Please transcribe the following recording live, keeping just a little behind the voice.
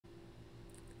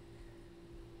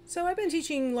So I've been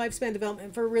teaching lifespan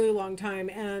development for a really long time,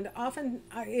 and often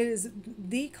it is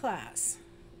the class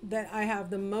that I have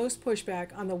the most pushback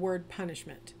on the word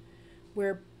punishment,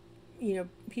 where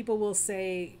people will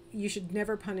say you should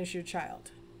never punish your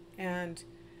child, and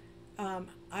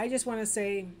I just want to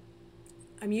say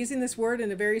I'm using this word in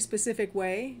a very specific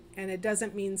way, and it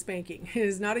doesn't mean spanking. It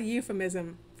is not a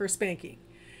euphemism for spanking.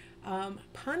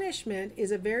 Punishment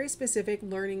is a very specific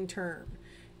learning term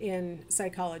in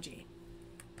psychology.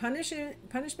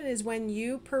 Punishment is when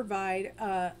you provide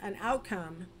an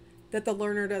outcome that the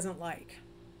learner doesn't like.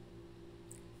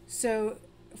 So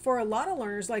for a lot of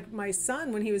learners, like my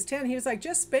son, when he was 10, he was like,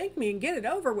 just spank me and get it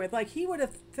over with. Like, he would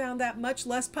have found that much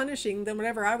less punishing than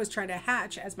whatever I was trying to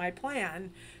hatch as my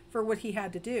plan for what he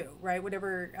had to do, right?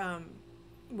 Whatever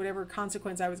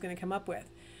consequence I was going to come up with.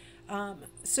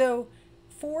 So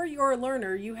for your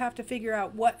learner, you have to figure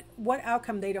out what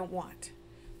outcome they don't want.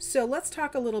 So let's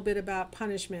talk a little bit about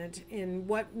punishment and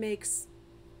what makes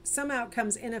some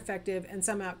outcomes ineffective and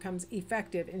some outcomes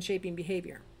effective in shaping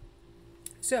behavior.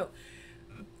 So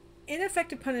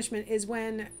ineffective punishment is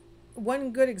when,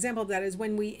 one good example of that is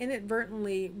when we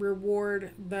inadvertently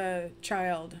reward the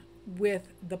child with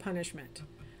the punishment.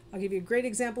 I'll give you a great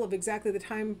example of exactly the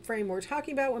time frame we're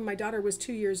talking about. When my daughter was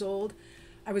 2 years old,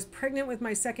 I was pregnant with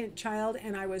my second child,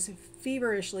 and I was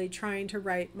feverishly trying to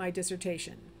write my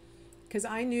dissertation, because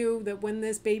I knew that when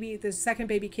this second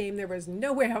baby came, there was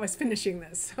no way I was finishing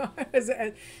this. So I was,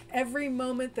 at every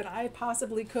moment that I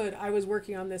possibly could, I was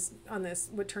working on this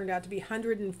what turned out to be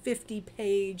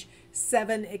 150-page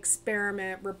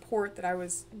 7-experiment report that I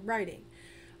was writing.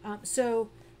 So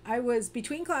I was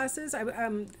between classes.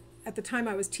 At the time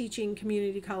I was teaching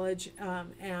community college,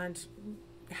 and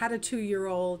had a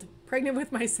 2-year-old, pregnant with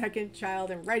my second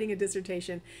child, and writing a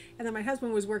dissertation. And then my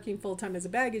husband was working full-time as a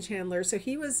baggage handler, so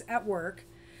he was at work.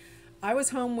 I was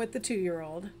home with the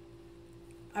 2-year-old.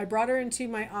 I brought her into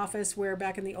my office, where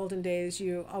back in the olden days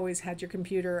you always had your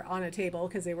computer on a table,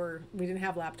 because we didn't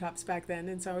have laptops back then.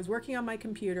 And so I was working on my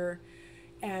computer,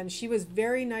 and she was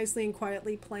very nicely and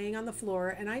quietly playing on the floor.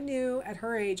 And I knew at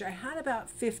her age I had about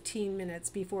 15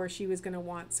 minutes before she was going to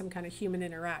want some kind of human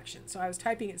interaction. So I was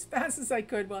typing as fast as I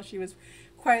could while she was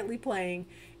quietly playing.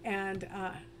 And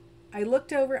I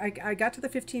looked over, I got to the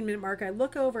 15-minute mark. I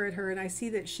look over at her and I see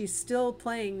that she's still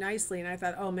playing nicely. And I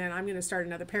thought, oh man, I'm going to start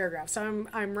another paragraph. So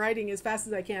I'm writing as fast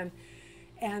as I can.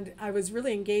 And I was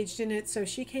really engaged in it. So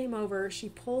she came over, she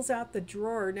pulls out the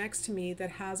drawer next to me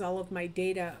that has all of my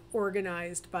data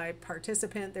organized by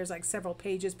participant. There's like several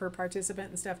pages per participant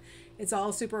and stuff. It's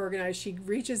all super organized. She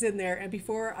reaches in there, and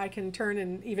before I can turn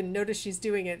and even notice she's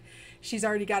doing it, she's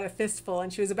already got a fistful,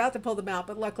 and she was about to pull them out,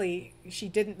 but luckily she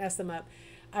didn't mess them up.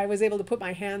 I was able to put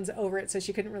my hands over it so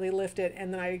she couldn't really lift it.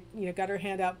 And then I got her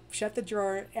hand out, shut the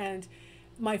drawer, and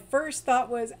my first thought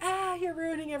was, you're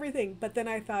ruining everything. But then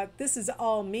I thought, this is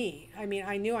all me. I mean,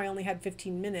 I knew I only had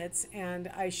 15 minutes and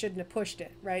I shouldn't have pushed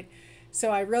it, right? So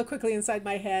I real quickly inside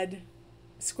my head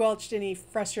squelched any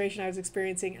frustration I was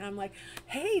experiencing. And I'm like,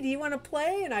 hey, do you want to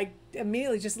play? And I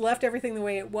immediately just left everything the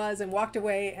way it was and walked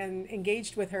away and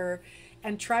engaged with her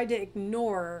and tried to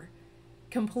ignore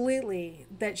completely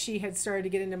that she had started to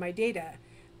get into my data.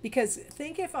 Because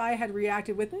think if I had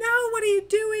reacted with, no, what are you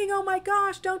doing? Oh my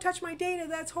gosh, don't touch my data.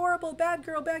 That's horrible. Bad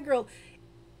girl, bad girl.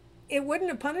 It wouldn't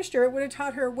have punished her. It would have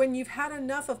taught her, when you've had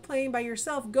enough of playing by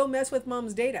yourself, go mess with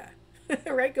mom's data,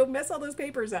 right? Go mess all those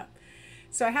papers up.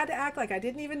 So I had to act like I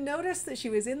didn't even notice that she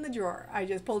was in the drawer. I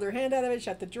just pulled her hand out of it,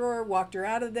 shut the drawer, walked her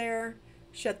out of there,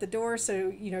 shut the door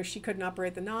so, she couldn't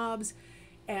operate the knobs,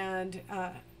 and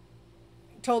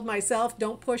told myself,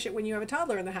 don't push it when you have a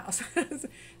toddler in the house.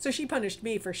 So she punished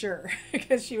me for sure,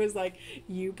 because she was like,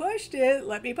 you pushed it,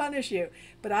 let me punish you.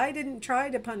 But I didn't try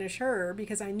to punish her,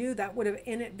 because I knew that would have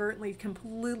inadvertently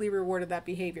completely rewarded that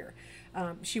behavior.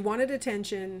 She wanted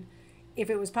attention.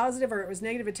 If it was positive or it was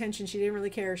negative attention, she didn't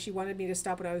really care. She wanted me to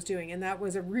stop what I was doing. And that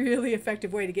was a really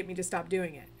effective way to get me to stop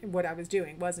doing it, what I was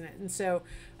doing, wasn't it? And so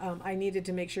I needed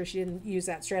to make sure she didn't use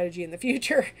that strategy in the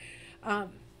future.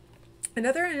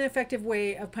 Another ineffective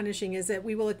way of punishing is that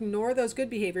we will ignore those good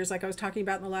behaviors, like I was talking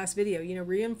about in the last video.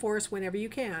 Reinforce whenever you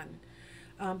can.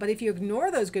 But if you ignore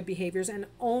those good behaviors and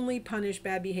only punish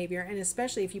bad behavior, and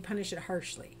especially if you punish it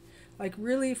harshly, like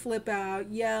really flip out,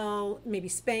 yell, maybe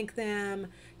spank them,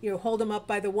 hold them up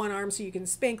by the one arm so you can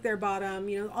spank their bottom,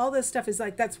 all this stuff is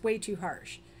like, that's way too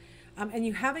harsh. And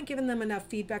you haven't given them enough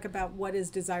feedback about what is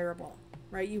desirable,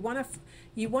 right? You want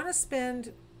to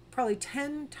spend probably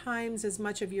 10 times as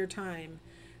much of your time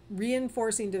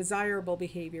reinforcing desirable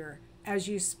behavior as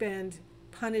you spend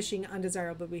punishing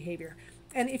undesirable behavior.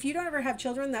 And if you don't ever have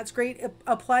children, that's great.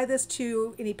 Apply this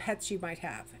to any pets you might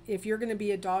have. If you're going to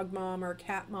be a dog mom or a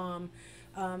cat mom,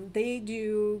 they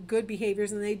do good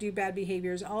behaviors and they do bad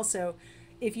behaviors also.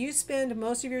 If you spend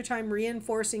most of your time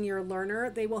reinforcing your learner,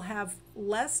 they will have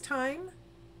less time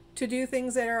to do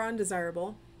things that are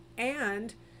undesirable,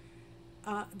 and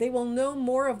they will know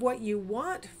more of what you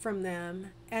want from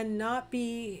them and not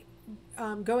be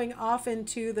going off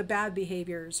into the bad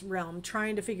behaviors realm,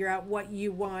 trying to figure out what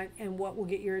you want and what will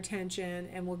get your attention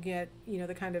and will get, you know,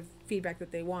 the kind of feedback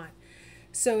that they want.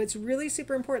 So it's really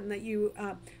super important that you,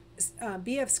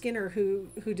 B.F. Skinner, who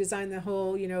designed the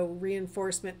whole, you know,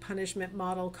 reinforcement punishment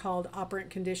model called operant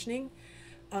conditioning,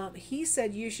 he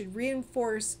said you should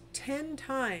reinforce 10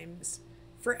 times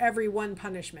for every one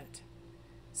punishment.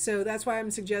 So that's why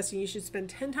I'm suggesting you should spend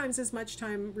 10 times as much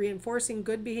time reinforcing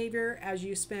good behavior as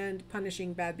you spend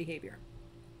punishing bad behavior.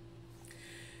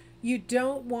 You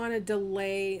don't want to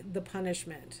delay the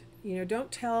punishment. You know,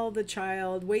 don't tell the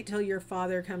child, wait till your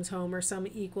father comes home, or some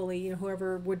equally, you know,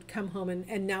 whoever would come home,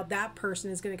 and now that person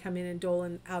is going to come in and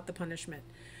dole out the punishment.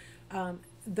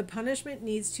 The punishment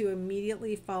needs to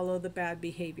immediately follow the bad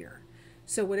behavior.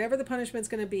 So whatever the punishment is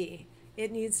going to be,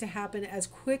 it needs to happen as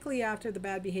quickly after the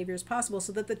bad behavior as possible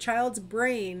so that the child's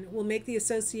brain will make the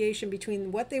association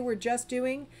between what they were just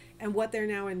doing and what they're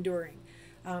now enduring.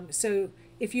 So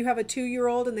if you have a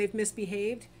 2-year-old and they've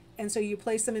misbehaved, and so you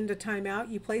place them into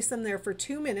timeout, you place them there for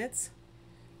 2 minutes,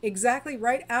 exactly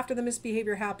right after the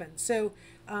misbehavior happens. So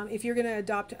if you're going to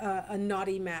adopt a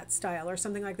naughty mat style or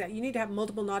something like that, you need to have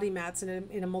multiple naughty mats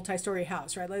in a multi-story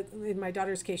house, right? Like in my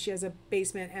daughter's case, she has a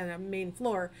basement and a main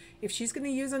floor. If she's going to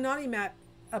use a naughty mat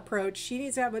approach, she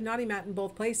needs to have a naughty mat in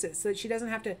both places so that she doesn't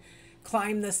have to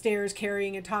climb the stairs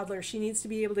carrying a toddler. She needs to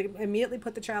be able to immediately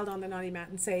put the child on the naughty mat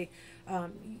and say,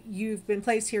 you've been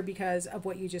placed here because of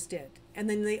what you just did. And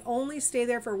then they only stay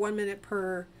there for 1 minute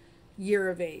per year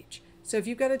of age. So if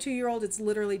you've got a 2-year-old, it's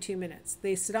literally 2 minutes.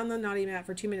 They sit on the naughty mat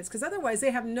for 2 minutes because otherwise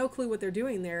they have no clue what they're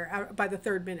doing there by the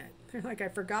 3rd minute. They're like, I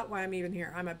forgot why I'm even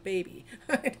here. I'm a baby.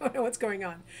 I don't know what's going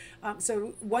on.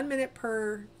 So 1 minute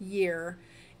per year.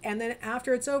 And then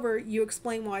after it's over, you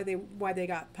explain why they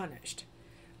got punished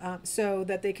so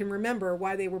that they can remember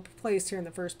why they were placed here in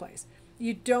the first place.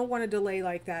 You don't want to delay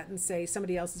like that and say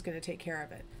somebody else is going to take care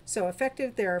of it. So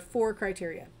effective, there are 4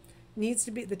 criteria.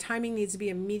 The timing needs to be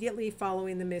immediately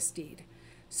following the misdeed.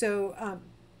 So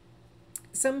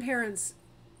some parents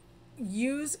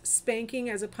use spanking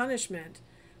as a punishment,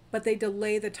 but they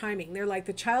delay the timing. They're like,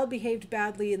 the child behaved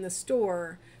badly in the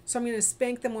store, so I'm going to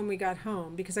spank them when we got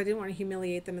home because I didn't want to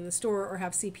humiliate them in the store or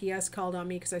have CPS called on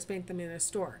me because I spanked them in a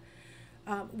store.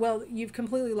 Well, you've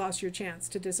completely lost your chance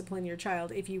to discipline your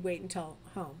child if you wait until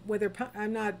home.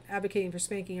 I'm not advocating for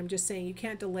spanking, I'm just saying you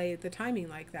can't delay the timing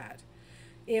like that.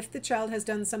 If the child has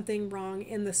done something wrong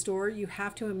in the store, you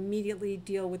have to immediately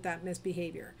deal with that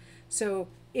misbehavior. So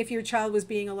if your child was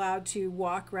being allowed to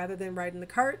walk rather than ride in the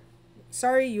cart,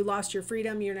 sorry, you lost your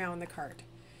freedom, you're now in the cart.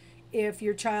 If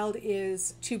your child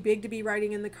is too big to be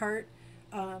riding in the cart,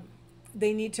 you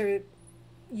need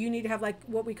to have like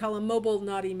what we call a mobile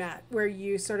naughty mat, where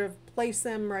you sort of place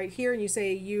them right here and you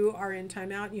say, you are in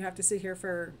timeout and you have to sit here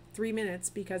for 3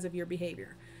 minutes because of your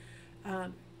behavior.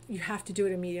 You have to do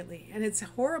it immediately. And it's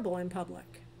horrible in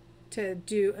public to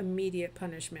do immediate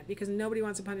punishment because nobody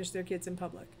wants to punish their kids in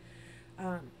public.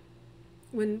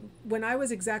 When I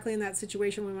was exactly in that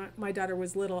situation when my daughter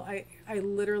was little, I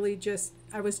literally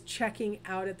I was checking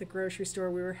out at the grocery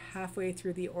store. We were halfway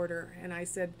through the order and I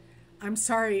said, I'm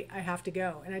sorry, I have to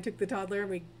go. And I took the toddler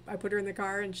and I put her in the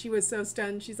car and she was so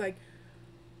stunned. She's like,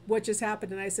 what just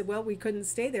happened? And I said, well, we couldn't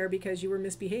stay there because you were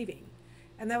misbehaving.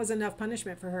 And that was enough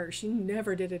punishment for her. She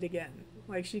never did it again.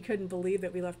 Like, she couldn't believe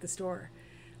that we left the store.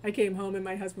 I came home and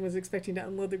my husband was expecting to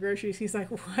unload the groceries. He's like,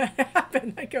 what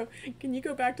happened? I go, can you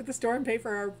go back to the store and pay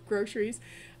for our groceries?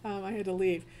 I had to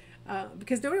leave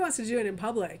because nobody wants to do it in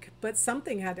public, but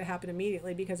something had to happen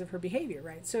immediately because of her behavior,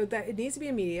 right? So that it needs to be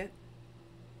immediate.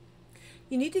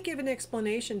 You need to give an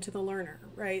explanation to the learner,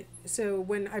 right? So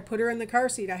when I put her in the car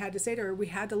seat, I had to say to her, we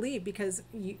had to leave because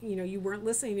you weren't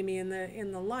listening to me in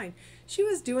the line. She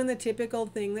was doing the typical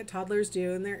thing that toddlers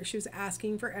do, and she was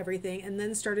asking for everything, and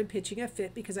then started pitching a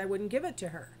fit because I wouldn't give it to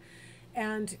her.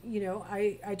 And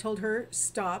I told her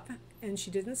stop, and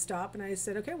she didn't stop, and I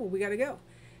said, okay, well, we got to go.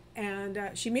 And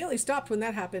she immediately stopped when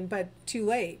that happened, but too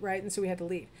late, right? And so we had to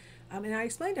leave. And I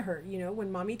explained to her,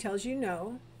 when mommy tells you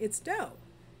no, it's no.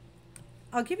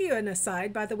 I'll give you an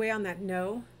aside, by the way, on that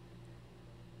no.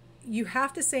 You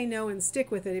have to say no and stick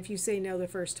with it if you say no the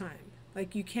first time.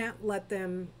 Like, you can't let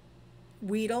them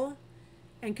wheedle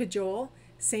and cajole.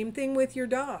 Same thing with your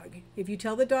dog. If you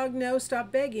tell the dog no,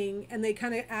 stop begging, and they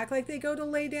kind of act like they go to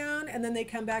lay down and then they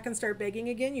come back and start begging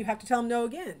again, you have to tell them no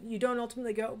again. You don't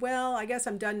ultimately go, well, I guess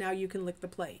I'm done now, you can lick the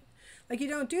plate. Like, you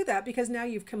don't do that, because now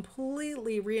you've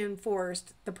completely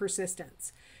reinforced the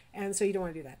persistence. And so you don't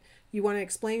want to do that. You want to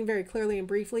explain very clearly and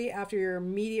briefly after your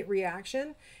immediate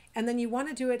reaction, and then you want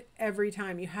to do it every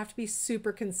time. You have to be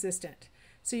super consistent.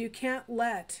 So you can't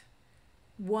let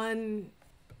one,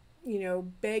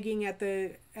 begging at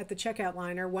the checkout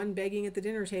line or one begging at the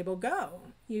dinner table go.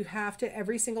 You have to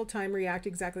every single time react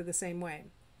exactly the same way.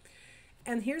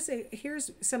 And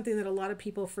here's something that a lot of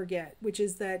people forget, which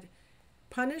is that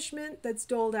punishment that's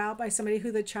doled out by somebody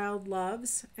who the child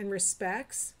loves and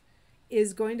respects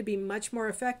is going to be much more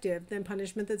effective than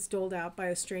punishment that's doled out by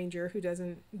a stranger who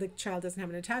the child doesn't have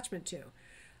an attachment to.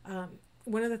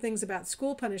 One of the things about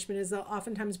school punishment is they'll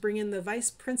oftentimes bring in the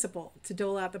vice principal to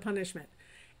dole out the punishment.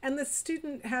 And the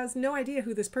student has no idea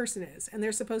who this person is, and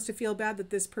they're supposed to feel bad that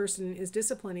this person is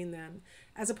disciplining them,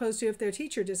 as opposed to if their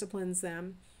teacher disciplines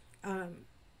them,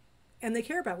 and they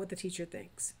care about what the teacher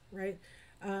thinks, right?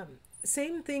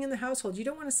 Same thing in the household. You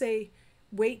don't want to say,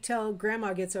 wait till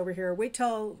grandma gets over here, or wait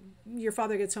till your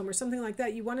father gets home, or something like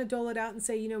that. You want to dole it out and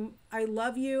say, I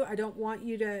love you. I don't want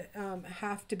you to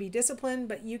have to be disciplined,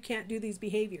 but you can't do these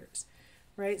behaviors,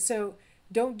 right? So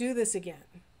don't do this again.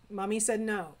 Mommy said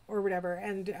no, or whatever.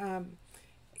 And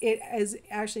it is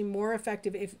actually more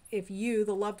effective if you,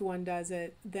 the loved one, does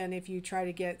it than if you try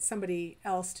to get somebody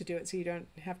else to do it so you don't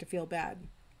have to feel bad.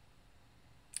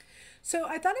 So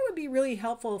I thought it would be really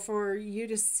helpful for you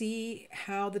to see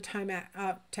how the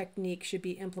timeout technique should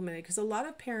be implemented, because a lot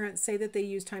of parents say that they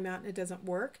use timeout and it doesn't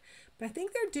work, but I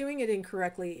think they're doing it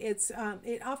incorrectly. It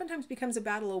oftentimes becomes a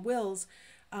battle of wills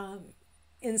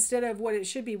instead of what it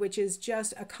should be, which is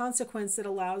just a consequence that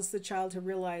allows the child to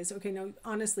realize, okay, no,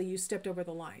 honestly, you stepped over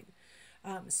the line.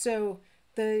 So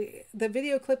the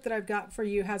video clip that I've got for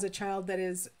you has a child that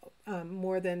is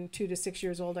more than 2 to 6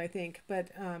 years old, I think, but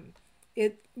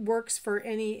it works for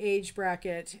any age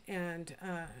bracket, and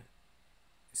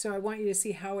so I want you to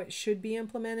see how it should be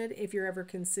implemented if you're ever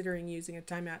considering using a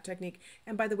timeout technique.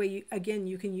 And by the way,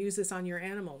 you can use this on your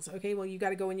animals. Okay, well, you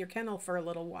got to go in your kennel for a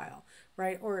little while,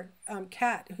 right? Or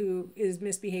cat who is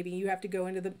misbehaving, you have to go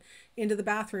into the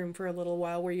bathroom for a little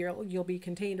while where you'll be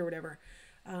contained or whatever.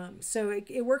 So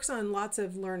it works on lots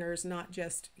of learners, not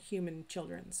just human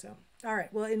children. So, all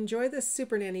right, well, enjoy this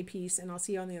Super Nanny piece, and I'll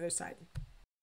see you on the other side.